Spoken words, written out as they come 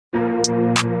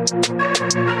Welcome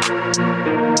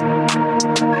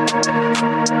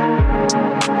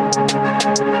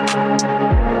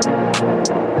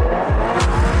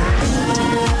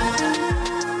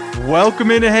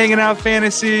into Hanging Out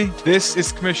Fantasy. This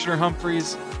is Commissioner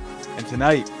Humphreys, and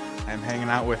tonight I'm hanging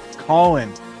out with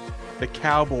Colin, the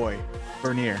Cowboy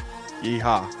Bernier.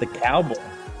 Yeehaw. The Cowboy.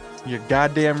 You're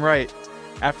goddamn right.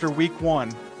 After week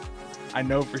 1, I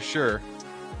know for sure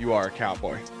you are a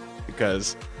Cowboy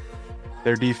because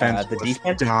their defense was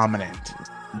dominant.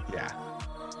 Yeah.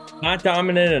 Not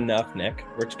dominant enough, Nick.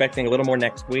 We're expecting a little more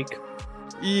next week.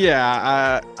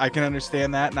 Yeah, I can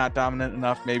understand that. Not dominant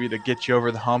enough maybe to get you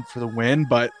over the hump for the win,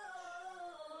 but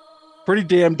pretty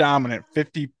damn dominant.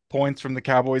 50 points from the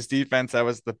Cowboys defense. That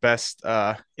was the best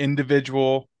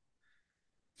individual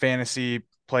fantasy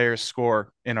player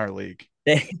score in our league.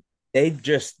 They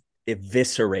just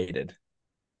eviscerated.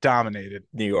 Dominated.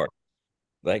 New York.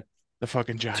 Like the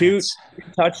fucking Giants.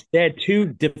 They had 2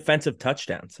 defensive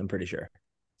touchdowns, I'm pretty sure.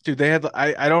 Dude, they had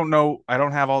I don't know. I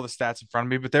don't have all the stats in front of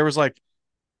me, but there was like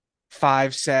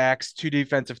 5 sacks, 2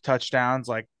 defensive touchdowns.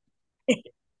 Like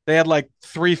they had like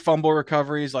 3 fumble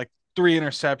recoveries, like 3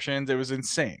 interceptions. It was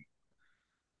insane.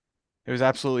 It was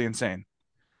absolutely insane.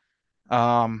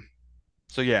 So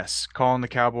yes, calling the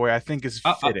Cowboy I think is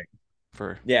fitting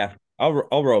for. Yeah,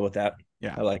 I'll roll with that.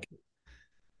 Yeah, I like it.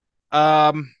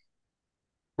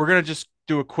 We're gonna just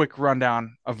do a quick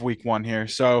rundown of week 1 here.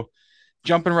 So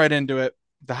jumping right into it,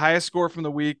 the highest score from the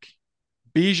week,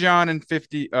 Bijan in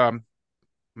 50.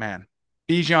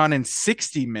 Bijan in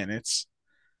 60 minutes.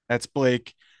 That's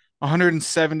Blake,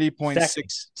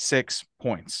 170.66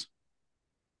 points.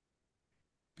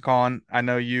 Colin, I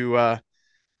know you.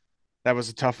 That was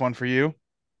a tough one for you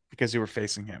because you were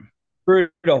facing him.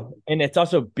 Brutal, and it's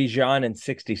also Bijan in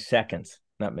 60 seconds,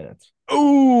 not minutes.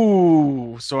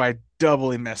 Ooh, so I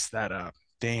doubly messed that up.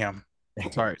 Damn.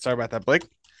 Sorry about that, Blake.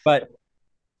 But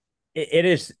it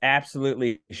is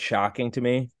absolutely shocking to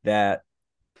me that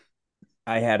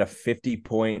I had a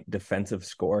 50-point defensive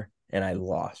score and I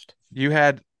lost. You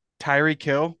had Tyreek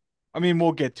Hill. I mean,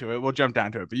 we'll get to it. We'll jump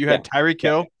down to it. But you had Tyreek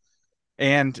Hill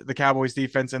and the Cowboys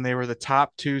defense, and they were the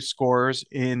top 2 scorers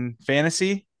in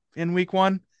fantasy in week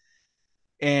 1.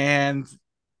 And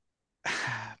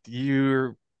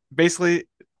you're basically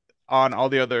on all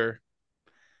the other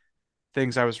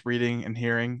things I was reading and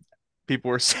hearing.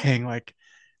 People were saying, like,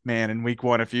 man, in week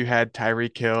 1, if you had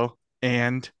Tyreek Hill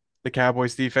and the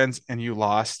Cowboys defense and you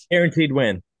lost, guaranteed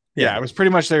win. Yeah, it was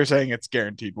pretty much they were saying it's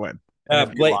guaranteed win.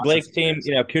 Blake's team,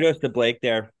 kudos to Blake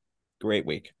there. Great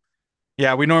week.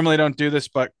 Yeah, we normally don't do this,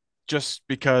 but just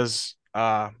because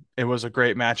it was a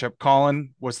great matchup.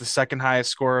 Colin was the second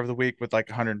highest scorer of the week with like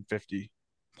 150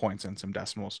 points and some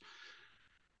decimals.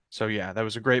 So yeah, that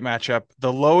was a great matchup.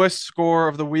 The lowest score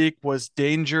of the week was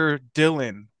Danger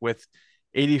Dylan with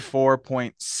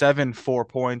 84.74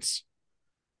 points.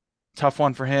 Tough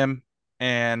one for him.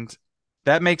 And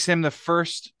that makes him the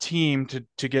first team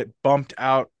to get bumped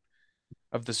out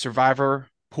of the survivor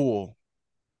pool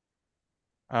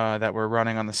that we're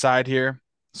running on the side here.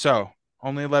 So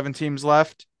only 11 teams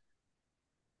left.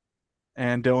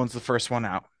 And Dylan's the first one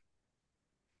out.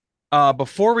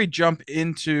 Before we jump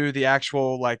into the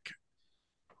actual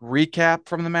recap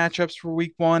from the matchups for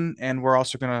week 1, and we're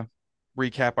also going to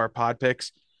recap our pod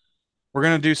picks, we're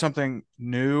going to do something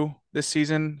new this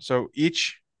season. So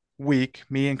each week,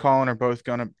 me and Colin are both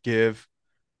going to give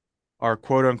our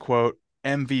quote unquote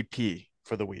MVP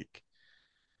for the week.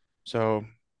 So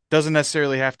doesn't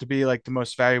necessarily have to be like the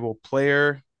most valuable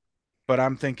player, but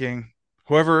I'm thinking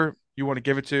whoever you want to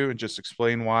give it to and just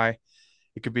explain why.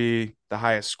 It could be the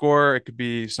highest scorer. It could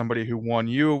be somebody who won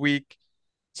you a week,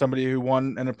 somebody who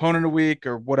won an opponent a week,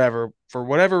 or whatever. For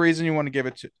whatever reason you want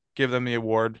to give them the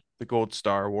award, the Gold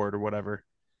Star Award or whatever,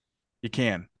 you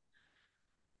can.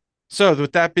 So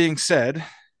with that being said,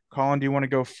 Colin, do you want to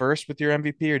go first with your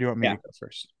MVP or do you want me to go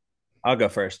first? I'll go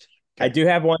first. Okay. I do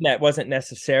have one that wasn't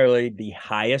necessarily the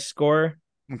highest score.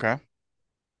 Okay.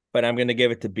 But I'm going to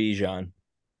give it to Bijan.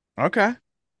 Okay.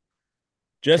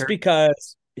 Just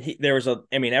because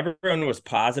everyone was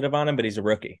positive on him, but he's a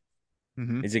rookie.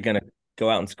 Mm-hmm. Is he going to go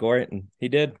out and score it? And he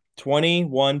did.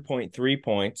 21.3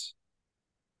 points.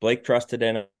 Blake trusted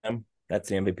in him. That's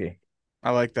the MVP.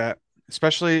 I like that.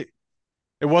 Especially,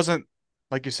 it wasn't,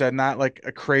 like you said, not like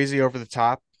a crazy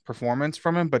over-the-top performance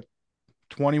from him, but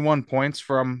 21 points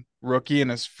from rookie in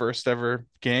his first ever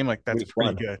game. Like, that's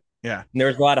pretty good. Yeah. And there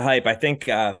was a lot of hype. I think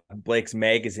Blake's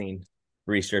magazine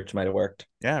research might have worked.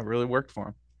 Yeah, it really worked for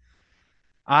him.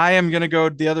 I am going to go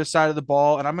the other side of the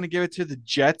ball, and I'm going to give it to the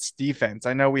Jets defense.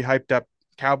 I know we hyped up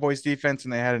Cowboys defense,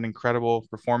 and they had an incredible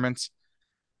performance.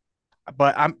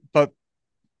 But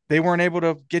they weren't able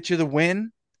to get you the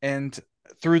win. And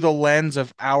through the lens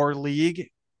of our league,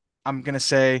 I'm going to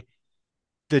say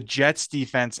the Jets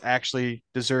defense actually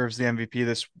deserves the MVP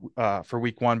this for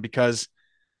week one because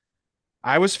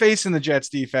I was facing the Jets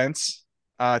defense.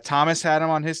 Thomas had him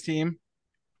on his team.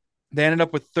 They ended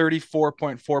up with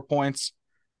 34.4 points.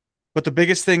 But the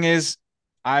biggest thing is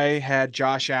I had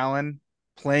Josh Allen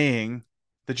playing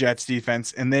the Jets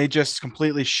defense and they just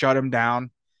completely shut him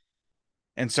down.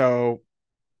 And so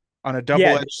on a Yeah,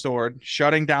 double-edged sword,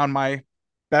 shutting down my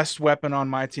best weapon on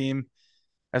my team,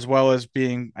 as well as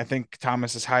being, I think,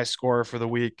 Thomas's high scorer for the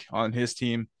week on his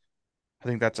team. I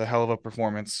think that's a hell of a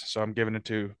performance. So I'm giving it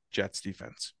to Jets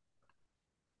defense.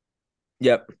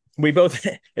 yep. We both.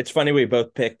 It's funny we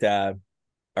both picked our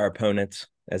opponents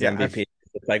as Yeah, MVP.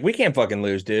 It's like we can't fucking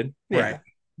lose, dude. right.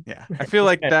 Yeah. Yeah. I feel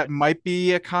like that might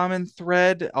be a common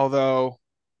thread, although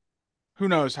who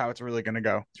knows how it's really going to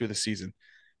go through the season.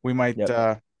 We might Yep.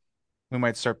 uh we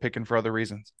might start picking for other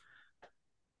reasons.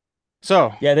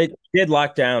 So, Yeah, they did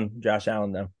lock down Josh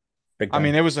Allen though, big I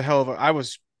mean, time. it was a hell of a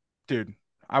dude,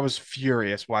 I was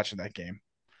furious watching that game.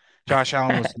 Josh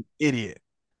Allen was an idiot.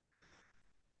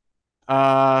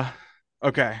 Uh,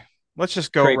 okay. Let's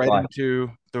just go Great right play.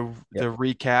 into the Yep.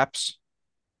 recaps.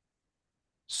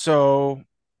 So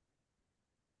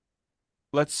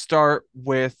let's start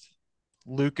with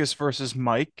Lucas versus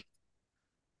Mike.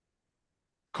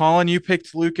 Colin, you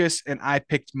picked Lucas and I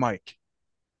picked Mike.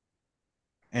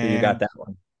 So you got And that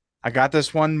one. I got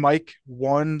this one. Mike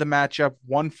won the matchup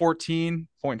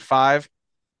 114.5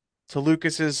 to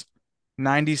Lucas's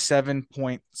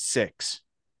 97.6.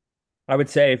 I would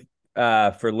say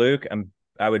for Luke,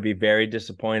 I would be very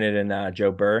disappointed in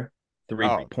Joe Burr, Oh,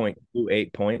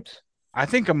 3.28 points. I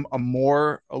think a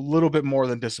little bit more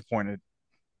than disappointed.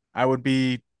 I would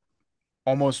be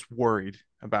almost worried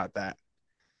about that.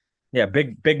 Yeah,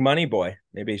 big money boy.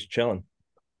 Maybe he's chilling.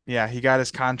 Yeah, he got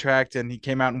his contract and he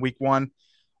came out in week one.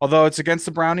 Although it's against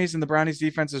the Brownies and the Brownies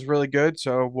defense is really good,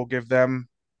 so we'll give them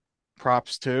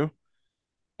props too.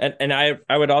 And I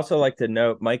would also like to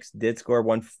note Mike's did score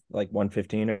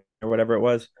 115 or whatever it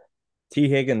was. T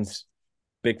Higgins,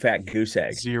 big fat goose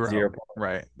egg, Zero. 0 points.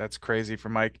 Right. That's crazy for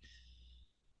Mike.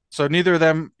 So neither of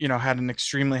them, had an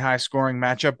extremely high scoring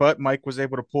matchup, but Mike was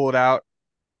able to pull it out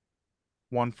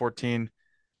 114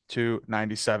 to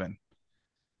 97.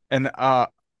 And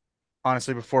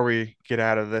honestly, before we get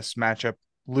out of this matchup,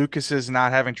 Lucas's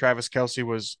not having Travis Kelsey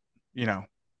was, you know,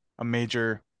 a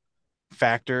major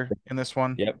factor in this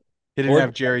one. Yep. He didn't Or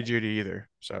have Jerry Judy either.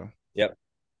 So, yep.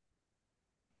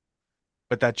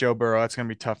 but that Joe Burrow, that's going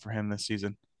to be tough for him this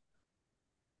season.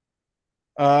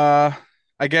 Uh,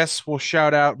 I guess we'll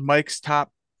shout out Mike's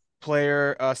top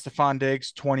player, Stephon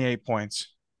Diggs, 28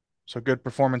 points. So good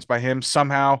performance by him.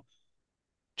 Somehow,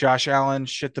 Josh Allen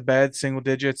shit the bed, single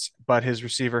digits, but his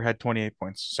receiver had 28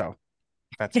 points. So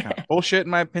that's kind of bullshit in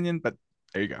my opinion, but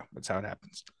there you go. That's how it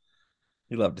happens.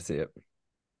 You love to see it.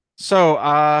 So,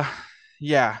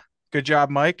 yeah, good job,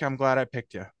 Mike. I'm glad I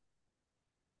picked you.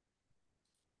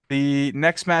 The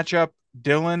next matchup,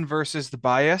 Dylan versus the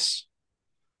bias.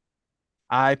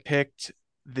 I picked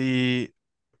the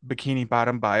bikini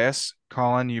bottom bias.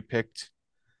 Colin, you picked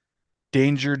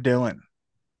Danger Dylan.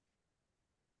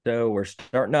 So we're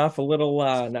starting off a little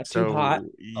not too hot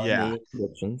So, on yeah, the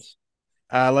predictions.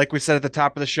 like we said at the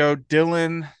top of the show,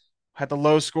 Dylan had the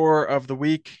low score of the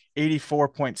week,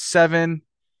 84.7,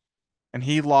 and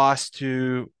he lost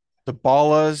to the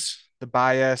Ballas, the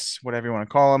bias, whatever you want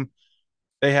to call them.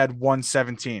 They had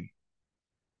 117.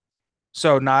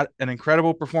 So not an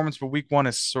incredible performance, but week one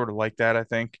is sort of like that, I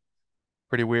think.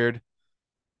 Pretty weird.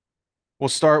 We'll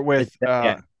start with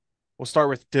Yeah,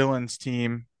 Dylan's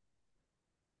team.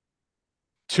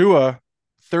 Tua,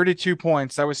 32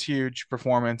 points. That was huge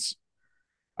performance.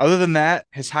 Other than that,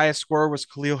 his highest score was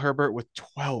Khalil Herbert with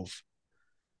 12.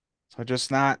 So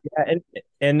just not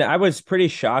and I was pretty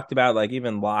shocked about like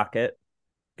even Lockett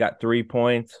got 3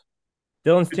 points.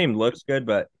 Dylan's team looks good,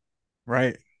 but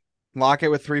right.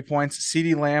 Lockett with 3 points.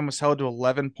 CeeDee Lamb was held to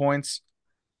 11 points.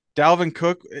 Dalvin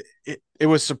Cook, it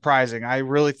was surprising. I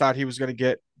really thought he was going to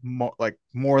get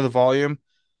more of the volume,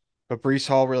 but Brees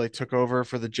Hall really took over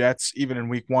for the Jets even in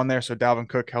week one there. So Dalvin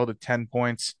Cook held at 10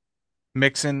 points.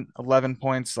 Mixon, 11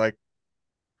 points. Like,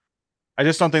 I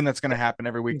just don't think that's going to happen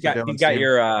every week for you Dylan's got team.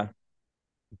 your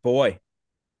boy,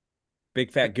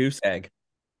 big fat goose egg,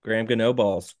 Graham Gano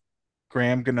balls.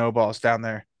 Graham Gano balls down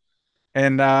there.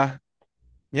 And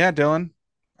yeah, Dylan,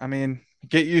 I mean,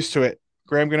 get used to it.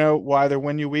 Graham Gano will either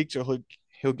win you weeks or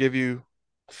he'll give you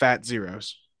fat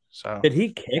zeros. So Did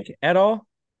he kick at all?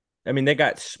 I mean, they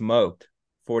got smoked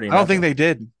 40 I don't think nothing. they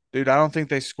did. dude. I don't think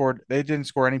they scored. They didn't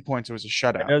score any points. It was a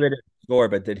I shutout. know they didn't score,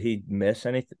 but did he miss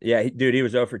anything? Yeah, dude, he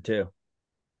was 0 for 2.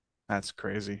 That's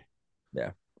crazy.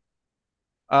 Yeah.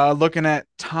 Looking at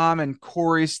Tom and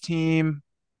Corey's team.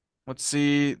 Let's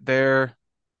see. They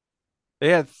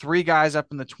had three guys up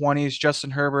in the 20s.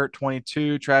 Justin Herbert,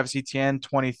 22. Travis Etienne,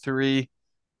 23.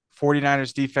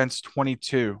 49ers defense,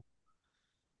 22.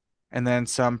 And then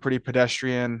some pretty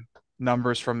pedestrian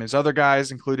numbers from his other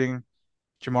guys, including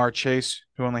Jamar Chase,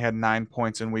 who only had 9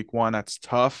 points in week one. That's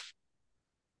tough.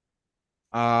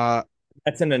 Uh,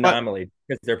 That's an but anomaly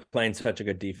because they're playing such a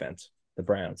good defense, the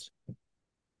Browns.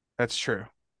 that's true.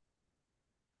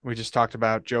 We just talked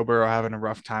about Joe Burrow having a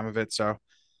rough time of it. So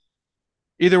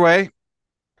either way,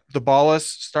 the Ballas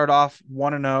start off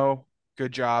 1-0.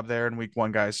 Good job there in week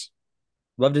one, guys.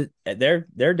 Love to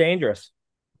they're dangerous.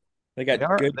 They They got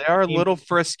are good they are a team. little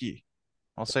frisky.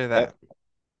 I'll say that. Yep.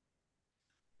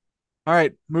 All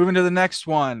right, moving to the next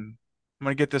one. I'm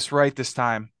gonna get this right this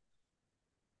time.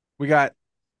 We got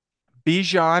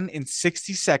Bijan in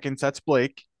 60 seconds. That's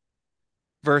Blake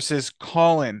versus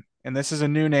Colin, and this is a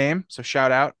new name, so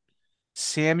shout out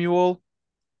Samuel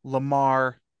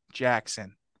Lamar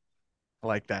Jackson. I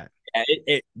like that.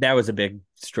 Yeah, that was a big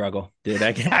struggle, dude.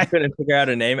 I couldn't figure out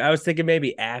a name. I was thinking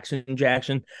maybe Action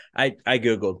Jackson. I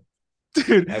googled.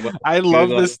 Dude, I went I love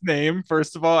Google. this name.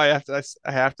 First of all, I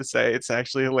have to say it's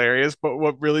actually hilarious. But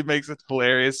what really makes it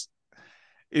hilarious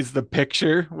is the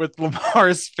picture with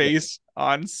Lamar's face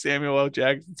on Samuel L.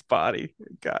 Jackson's body.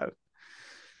 God,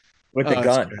 With the oh, that's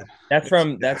gun. good. That's It's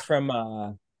from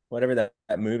yeah, whatever that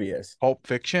movie is. Pulp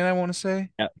Fiction. I want to say.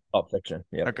 Yeah, Pulp Fiction.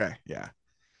 Yep. Okay, yeah.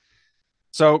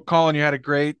 So, Colin, you had a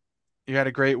great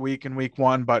week in week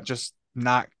one, but just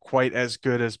not quite as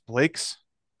good as Blake's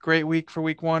great week for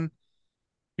week one.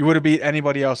 You would have beat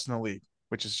anybody else in the league,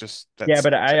 which is just Yeah, that's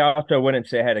but I also wouldn't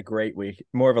say I had a great week.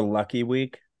 More of a lucky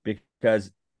week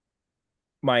because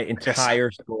my I guess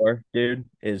entire score, dude,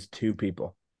 is two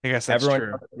people. I guess that's Everyone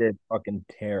true. else did fucking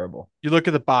terrible. You look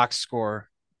at the box score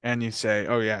and you say,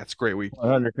 "Oh yeah, it's a great week." But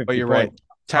 150 you're right. points.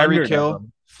 Tyreek 100 of Hill,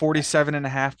 them. 47 and a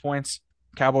half points.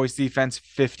 Cowboys defense,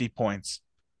 50 points.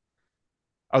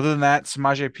 Other than that,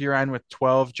 Samaje Perine with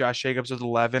 12, Josh Jacobs with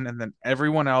 11, and then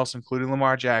everyone else, including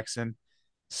Lamar Jackson,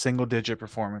 single digit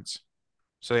performance.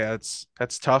 So yeah,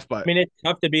 that's tough, I but mean, it's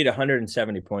tough to beat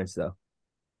 170 points though.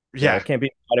 So yeah, it can't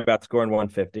be bad about scoring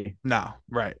 150. no,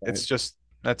 right. Right. It's just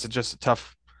just a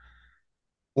tough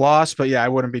loss, but yeah, I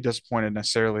wouldn't be disappointed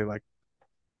necessarily like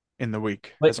in the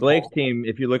week as a Blake's whole. team,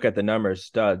 if you look at the numbers,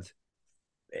 studs.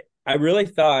 I really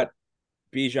thought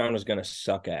Bijan was going to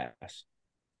suck ass.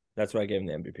 That's why I gave him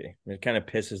the MVP. It kind of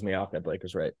pisses me off that Blake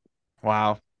was right.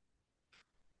 Wow.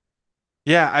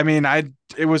 Yeah, I mean, I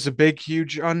it was a big,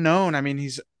 huge unknown. I mean,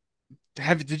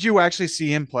 did you actually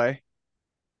see him play?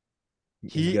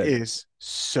 He's He good. is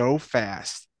so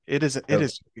fast. It So,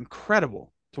 is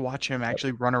incredible to watch him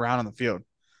actually run around on the field.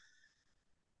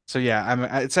 So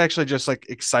yeah, it's actually just like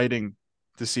exciting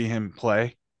to see him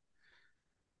play.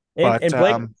 But and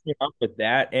Blake came up with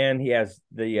that, and he has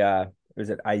the was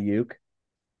it Ayuk?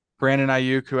 Brandon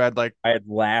Ayuk, who had like I had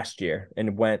last year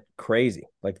and went crazy,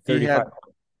 like he 35.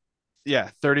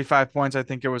 had 35 points. I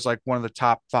think it was like one of the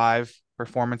top five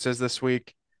performances this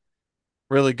week.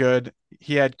 Really good.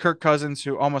 He had Kirk Cousins,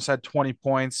 who almost had 20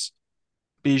 points.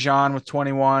 Bijan with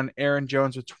 21, Aaron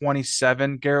Jones with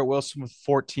 27, Garrett Wilson with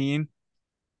 14,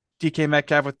 DK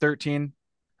Metcalf with 13,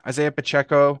 Isaiah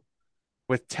Pacheco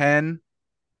with 10,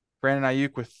 Brandon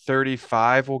Ayuk with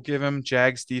 35. We'll give him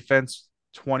Jags defense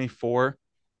 24,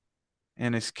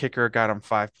 and his kicker got him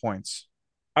 5 points.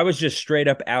 I was just straight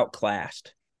up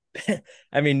outclassed.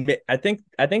 I mean, I think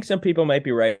some people might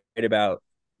be right about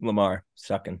Lamar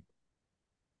sucking.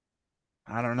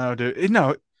 I don't know, dude.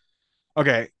 No,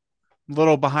 okay.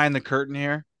 Little behind the curtain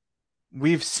here.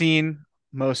 We've seen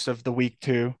most of the week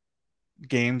two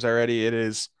games already. It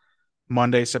is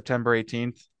Monday, September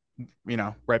 18th,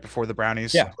 right before the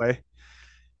Brownies Yeah, play.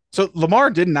 So Lamar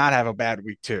did not have a bad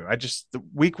week two. The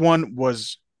week one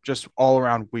was just all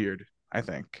around weird, I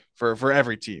think, for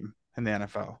every team in the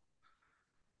NFL.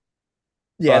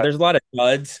 yeah. But There's a lot of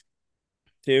duds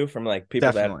too from like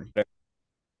people that. definitely,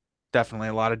 definitely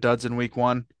a lot of duds in week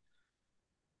one.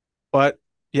 But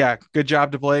yeah, good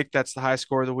job to Blake. That's the high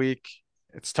score of the week.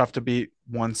 It's tough to beat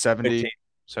Good team. 170.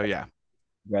 So yeah.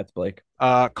 Congrats, Blake.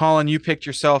 Colin, you picked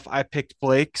yourself. I picked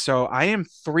Blake. So I am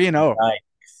 3-0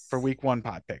 for Nice. week one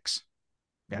pod picks.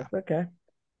 Yeah. That's okay.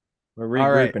 We're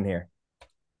All right. regrouping here.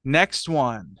 Next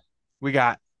one. We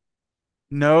got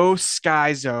No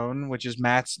Sky Zone, which is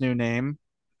Matt's new name,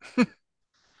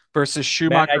 versus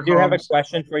Matt, I Schumacher do have a Homes.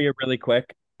 question for you really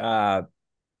quick.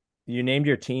 You named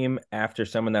your team after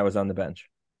someone that was on the bench.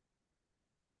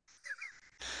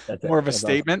 That's it. More of a That's all.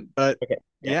 statement, but Okay.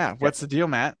 Yeah. yeah, Yeah. what's the deal,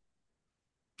 Matt?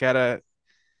 Gotta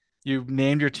You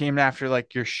named your team after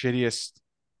like your shittiest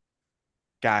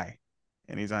guy,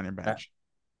 and he's on your I, bench.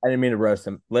 I didn't mean to roast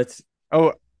him. Let's.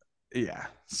 Oh, yeah.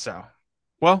 So,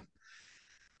 well,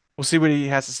 we'll see what he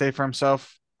has to say for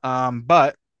himself.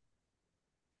 But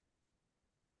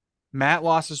Matt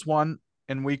lost this one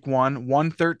in week one,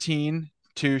 113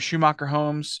 to Schumacher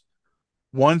Holmes,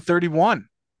 131.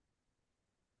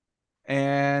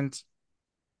 And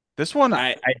this one,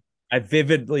 I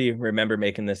vividly remember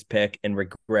making this pick and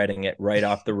regretting it right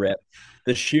off the rip.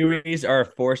 The Shoeys are a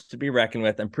force to be reckoned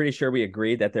with. I'm pretty sure we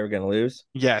agreed that they were going to lose.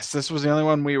 yes, this was the only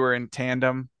one we were in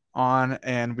tandem on,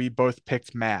 and we both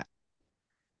picked Matt.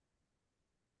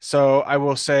 So I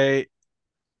will say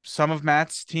some of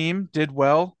Matt's team did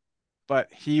well, but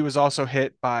he was also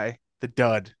hit by the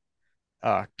dud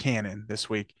cannon this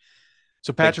week.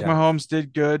 So Big Patrick time. Mahomes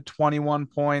did good, 21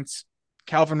 points.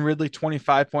 Calvin Ridley,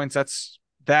 25 points.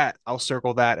 I'll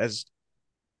circle that as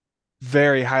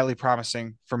very highly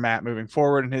promising for Matt moving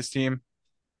forward in his team.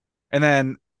 And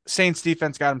then Saints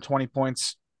defense got him 20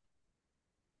 points.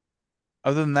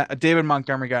 Other than that, David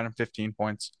Montgomery got him 15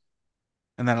 points.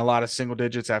 And then a lot of single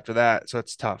digits after that. So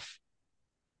it's tough.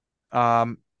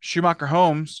 Schumacher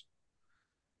Holmes,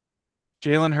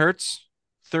 Jalen Hurts,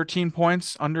 13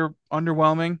 points,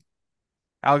 underwhelming.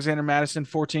 Alexander Madison,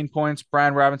 14 points.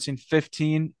 Brian Robinson,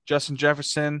 15. Justin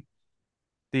Jefferson,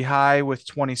 the high with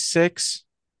 26.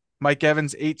 Mike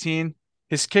Evans, 18.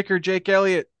 His kicker, Jake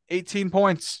Elliott, 18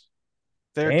 points.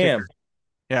 Their kicker. Damn.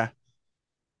 Yeah.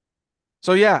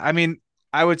 So, yeah, I mean,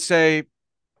 I would say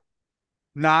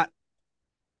not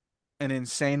an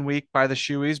insane week by the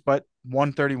Shoeys, but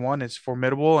 131 is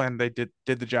formidable, and they did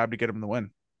the job to get him the win.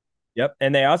 Yep.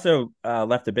 And they also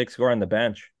left a big score on the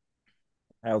bench.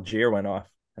 Algier went off.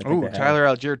 I think Oh, they had him. Tyler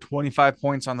Algier, 25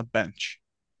 points on the bench.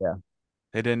 Yeah.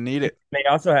 They didn't need it. They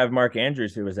also have Mark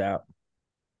Andrews who was out,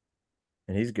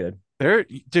 and he's good.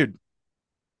 Dude,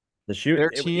 The shoot,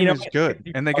 their you team know, is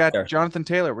good. And they up got there. Jonathan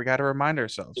Taylor. We got to remind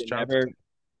ourselves. We Jonathan never Taylor.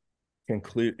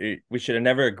 conclude. We should have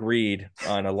never agreed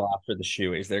on a loss for the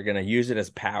Shoeys. They're going to use it as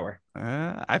power.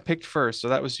 I picked first, so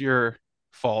that was your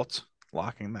fault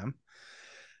locking them.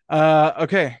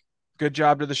 Okay. Good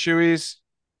job to the Shoeys.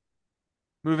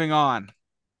 Moving on.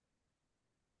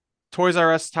 Toys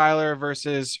R Us Tyler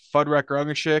versus Fuddruck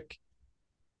Rungashik.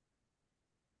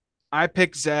 I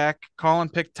picked Zach. Colin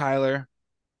picked Tyler.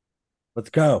 Let's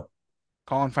go.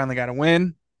 Colin finally got a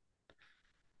win.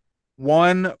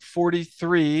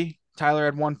 143. Tyler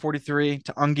had 143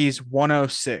 to Ungi's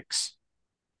 106.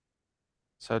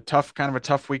 So kind of a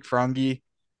tough week for Ungi.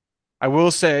 I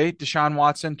will say Deshaun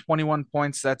Watson, 21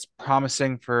 points. That's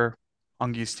promising for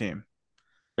Ungi's team.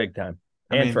 Big time.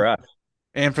 I And for mean, us.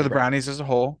 and for The the Browns. Brownies as a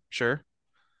whole, sure.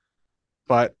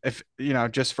 But if,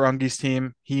 just for Ungi's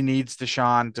team, he needs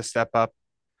Deshaun to step up.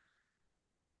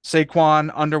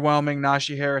 Saquon, underwhelming.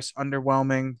 Najee Harris,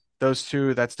 underwhelming. Those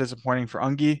two, that's disappointing for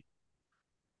Ungi.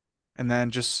 And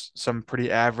then just some pretty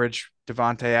average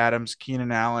Devontae Adams,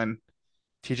 Keenan Allen,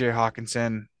 TJ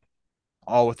Hawkinson,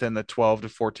 all within the 12 to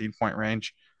 14 point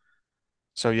range.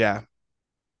 So yeah.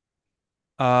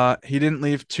 He didn't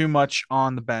leave too much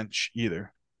on the bench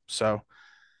either. So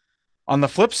on the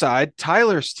flip side,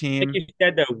 Tyler's Like team, you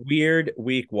said, the weird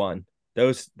week one.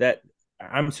 Those that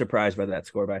I'm surprised by that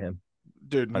score by him.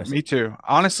 dude, Honestly. me too.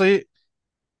 Honestly,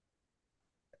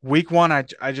 week one,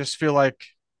 I just feel like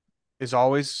is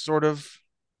always sort of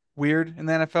weird in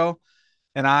the NFL.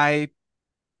 And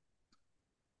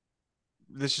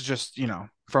this is just,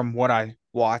 from what I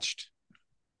watched,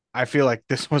 I feel like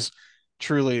this was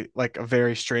truly like a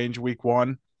very strange week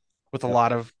one with a Yep.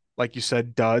 lot of, like you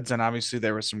said, duds. And obviously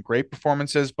there were some great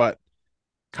performances, but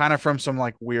kind of from some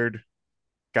like weird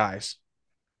guys.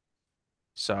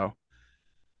 So,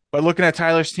 but looking at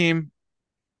Tyler's team,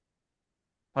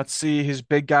 let's see his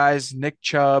big guys, Nick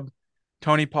Chubb,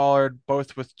 Tony Pollard,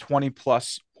 both with 20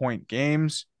 plus point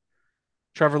games.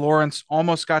 Trevor Lawrence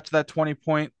almost got to that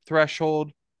 20-point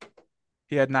threshold.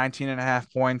 He had 19 and a half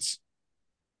points.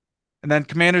 And then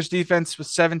Commanders defense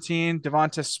was 17.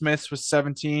 Devonta Smith was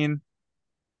 17.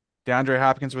 DeAndre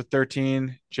Hopkins with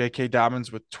 13. J.K.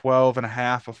 Dobbins with 12 and a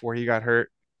half before he got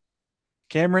hurt.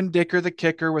 Cameron Dicker, the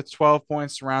kicker, with 12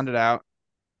 points to round it out.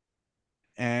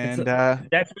 It's And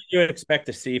that's what you expect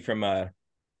to see from a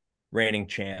reigning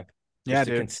champ. yeah, Just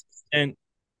a dude. consistent.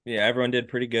 Yeah, everyone did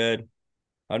pretty good.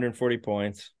 140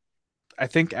 points. I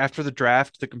think after the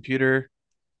draft, the computer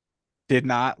did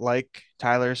not like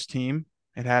Tyler's team.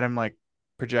 It had him like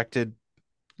projected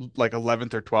like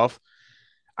 11th or 12th.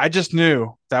 I just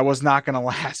knew that was not going to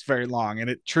last very long, and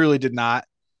it truly did not.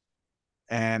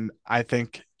 And I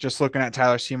think just looking at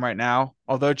Tyler's team right now,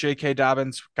 although J.K.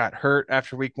 Dobbins got hurt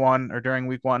after week one or during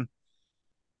week one,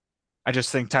 I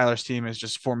just think Tyler's team is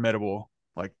just formidable.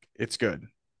 Like it's good.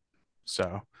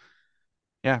 So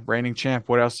yeah, reigning champ.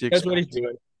 What else do you That's what he's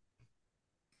expect?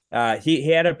 doing. He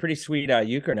had a pretty sweet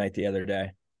euchre night the other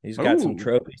day. He's got some Ooh,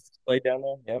 trophies displayed down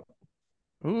there. Yep.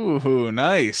 ooh,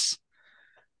 nice.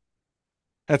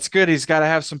 That's good. He's got to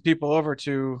have some people over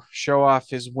to show off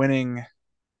his winning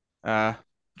uh,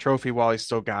 trophy while he's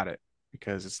still got it,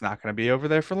 because it's not going to be over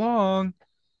there for long.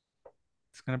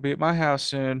 It's going to be at my house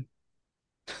soon.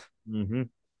 Mm-hmm.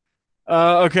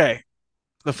 Okay.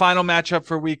 The final matchup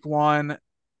for week one,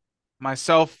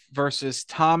 myself versus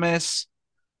Thomas.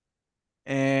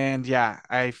 And yeah,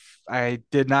 I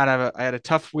did not have I had a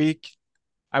tough week.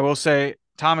 I will say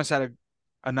Thomas had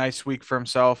a nice week for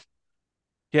himself.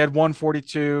 He had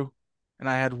 142 and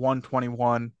I had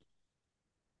 121,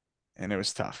 and it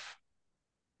was tough.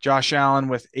 Josh Allen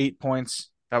with 8 points.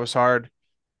 That was hard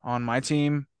on my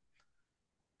team.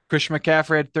 Christian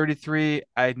McCaffrey had 33.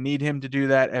 I need him to do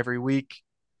that every week.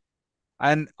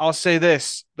 And I'll say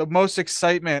this, the most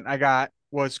excitement I got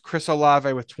was Chris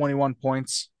Olave with 21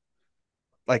 points.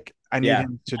 Like, I need Yeah.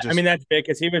 him to I just, mean, that's big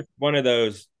because he was one of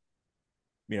those,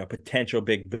 potential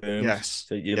big booms. yes,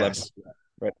 So you love to yes. see that.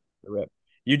 Right. Rip.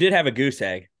 You did have a goose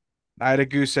egg. I had a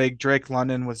goose egg, Drake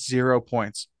London with 0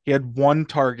 points. He had one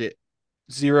target,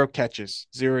 zero catches,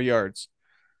 0 yards.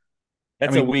 I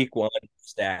That's a mean, week one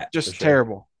stat for just sure.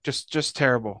 terrible. Just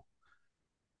terrible.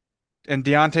 And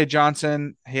Deontay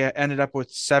Johnson, he ended up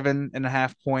with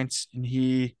 7.5 points, and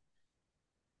he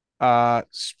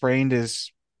sprained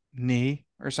his knee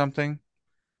or something.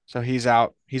 So he's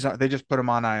out. They just put him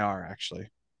on IR actually.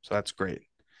 So that's great.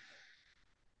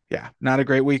 Yeah, not a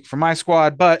great week for my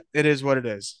squad, but it is what it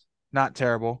is. Not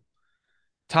terrible.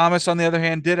 Thomas, on the other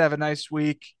hand, did have a nice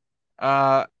week.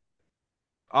 Uh,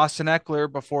 Austin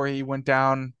Eckler, before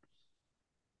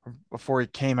he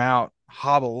came out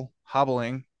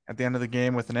hobbling at the end of the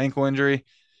game with an ankle injury,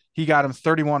 he got him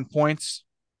 31 points.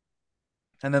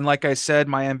 And then, like I said,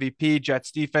 my MVP,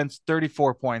 Jets defense,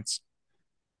 34 points.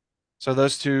 So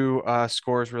those two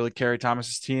scores really carry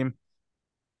Thomas's team.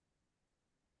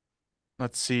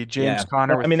 Let's see, James Yeah.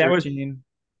 Conner I with mean, that was 13.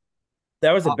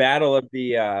 that was a Uh, battle of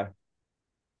the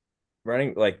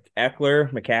running like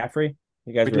Eckler, McCaffrey. You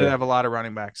we guys did were have a lot of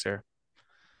running backs here.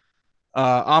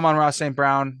 Amon-Ra St.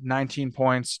 Brown, 19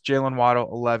 points. Jalen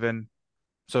Waddle, 11.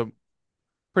 So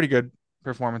pretty good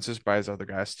performances by his other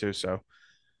guys too. So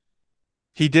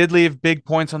he did leave big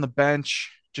points on the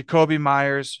bench. Jacoby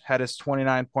Myers had his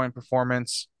 29-point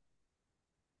performance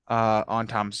on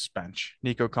Thomas's bench.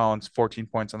 Nico Collins, 14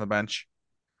 points on the bench,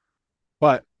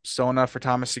 but still enough for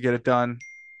Thomas to get it done.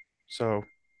 So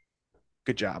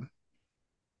good job.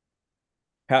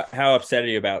 how upset are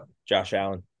you about Josh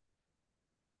Allen?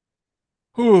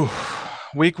 Whew.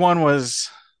 Week one was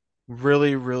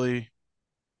really, really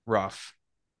rough.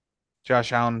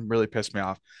 Josh Allen really pissed me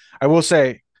off. I will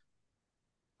say,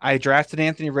 I drafted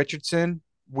Anthony Richardson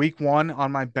week one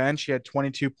on my bench. He had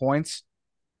 22 points.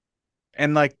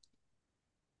 And like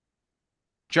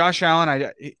Josh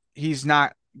Allen, he's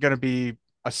not going to be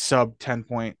a sub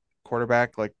 10-point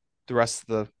quarterback like the rest of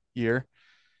the year.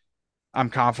 I'm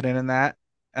confident in that.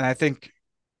 And I think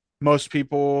most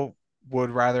people would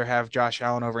rather have Josh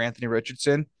Allen over Anthony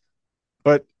Richardson.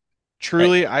 But I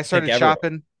truly, I think started everyone.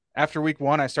 shopping after week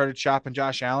one. I started shopping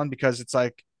Josh Allen because it's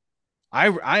like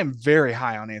I am very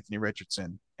high on Anthony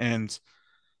Richardson, and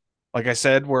like I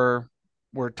said, we're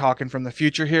talking from the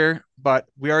future here, but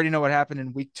we already know what happened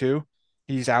in week two.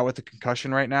 He's out with a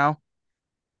concussion right now,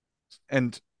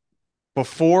 and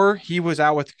before he was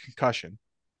out with a concussion,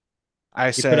 I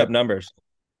He put said up numbers.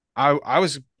 I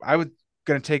was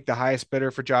going to take the highest bidder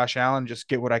for Josh Allen, just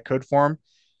get what I could for him,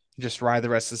 and just ride the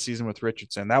rest of the season with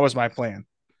Richardson. That was my plan.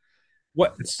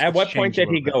 What at It's what point changed a did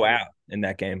little he bit. go out in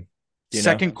that game? Do you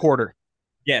know? Second quarter,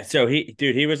 Yeah, so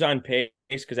he was on pace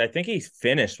because I think he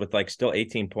finished with like still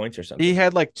 18 points or he something.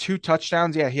 had like two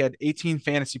touchdowns. Yeah, he had 18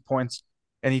 fantasy points,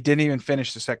 and he didn't even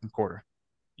finish the second quarter.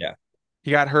 Yeah.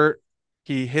 He got hurt.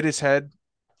 He hit his head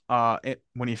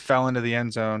when he fell into the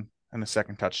end zone in the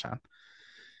second touchdown.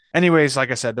 Anyways,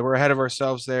 like I said, we're ahead of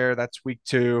ourselves there. That's week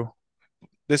two.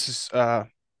 This is uh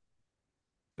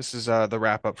this is the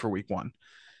wrap up for week one.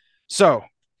 So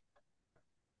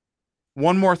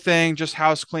one more thing, just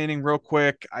house cleaning real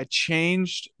quick. I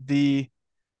changed the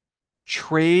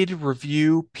trade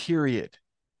review period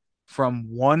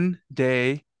from 1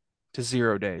 day to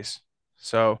 0 days.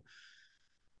 So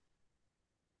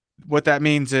what that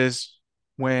means is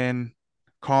when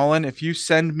Colin, if you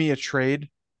send me a trade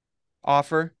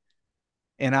offer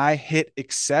and I hit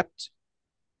accept,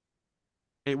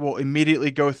 it will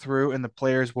immediately go through and the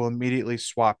players will immediately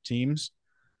swap teams.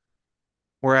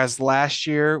 Whereas last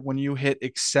year, when you hit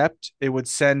accept, it would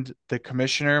send the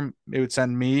commissioner, it would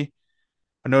send me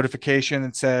a notification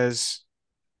that says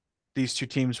these two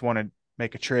teams want to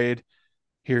make a trade.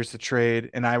 Here's the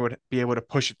trade. And I would be able to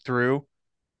push it through,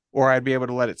 or I'd be able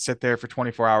to let it sit there for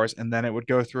 24 hours and then it would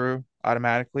go through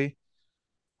automatically.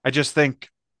 I just think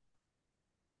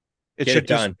it Get should it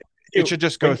just done. it should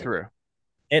just go When, through.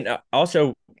 and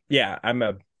also, yeah, I'm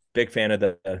a big fan of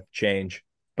the change.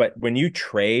 But when you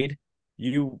trade,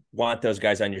 you want those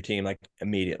guys on your team like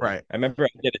immediately. Right. I remember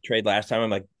I did a trade last time. I'm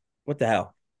like, what the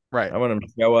hell? Right. I want them to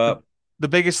show The, up. the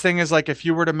biggest thing is like if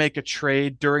you were to make a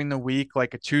trade during the week,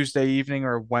 like a Tuesday evening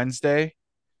or Wednesday,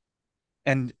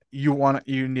 and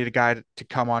you need a guy to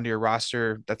come onto your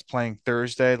roster that's playing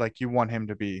Thursday, like you want him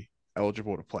to be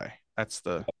eligible to play. That's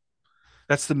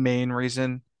the main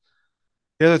reason.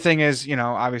 The other thing is,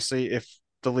 obviously if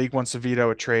the league wants to veto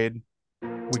a trade,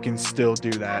 we can still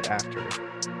do that after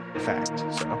the fact.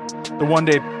 So the 1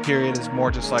 day period is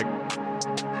more just like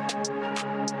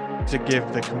to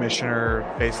give the commissioner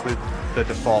basically the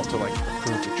default to like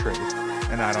approve the trade.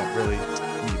 And I don't really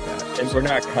need that. And we're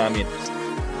not communists.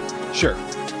 Sure.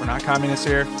 We're not communists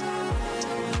here.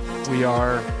 We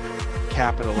are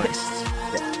capitalists.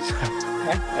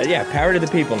 Yeah, power to the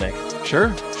people, Nick. Sure.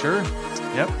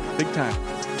 Yep. Big time.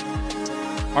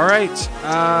 All right.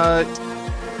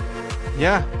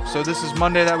 Yeah. So this is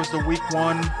Monday. That was the week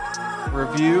 1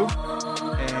 review.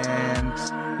 And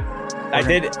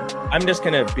I'm just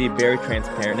going to be very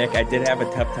transparent, Nick. I did have a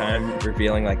tough time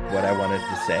revealing like what I wanted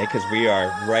to say because we are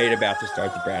right about to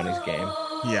start the Brownies game.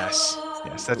 Yes,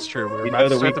 that's true. We're about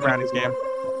to start the Brownies game.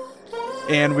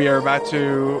 And we are about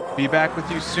to be back with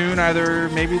you soon, either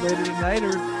maybe later tonight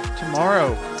or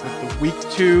tomorrow with the week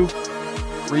 2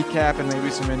 recap and maybe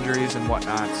some injuries and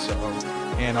whatnot. So,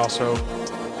 and also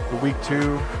the week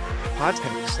 2 pod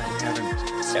picks that we haven't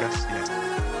discussed yet.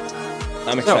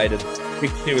 I'm excited.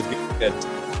 Week 2 is good.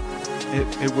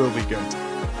 It will be good.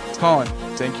 Colin,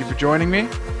 thank you for joining me.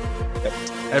 Yep.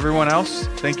 Everyone else,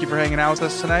 thank you for hanging out with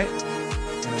us tonight.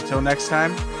 And until next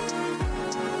time,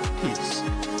 peace.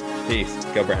 Peace.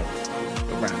 Go Browns.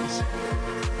 Go Browns.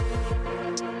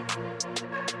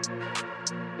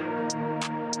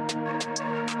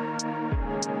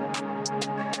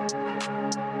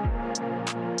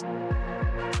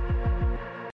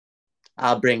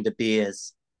 I'll bring the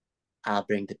beers.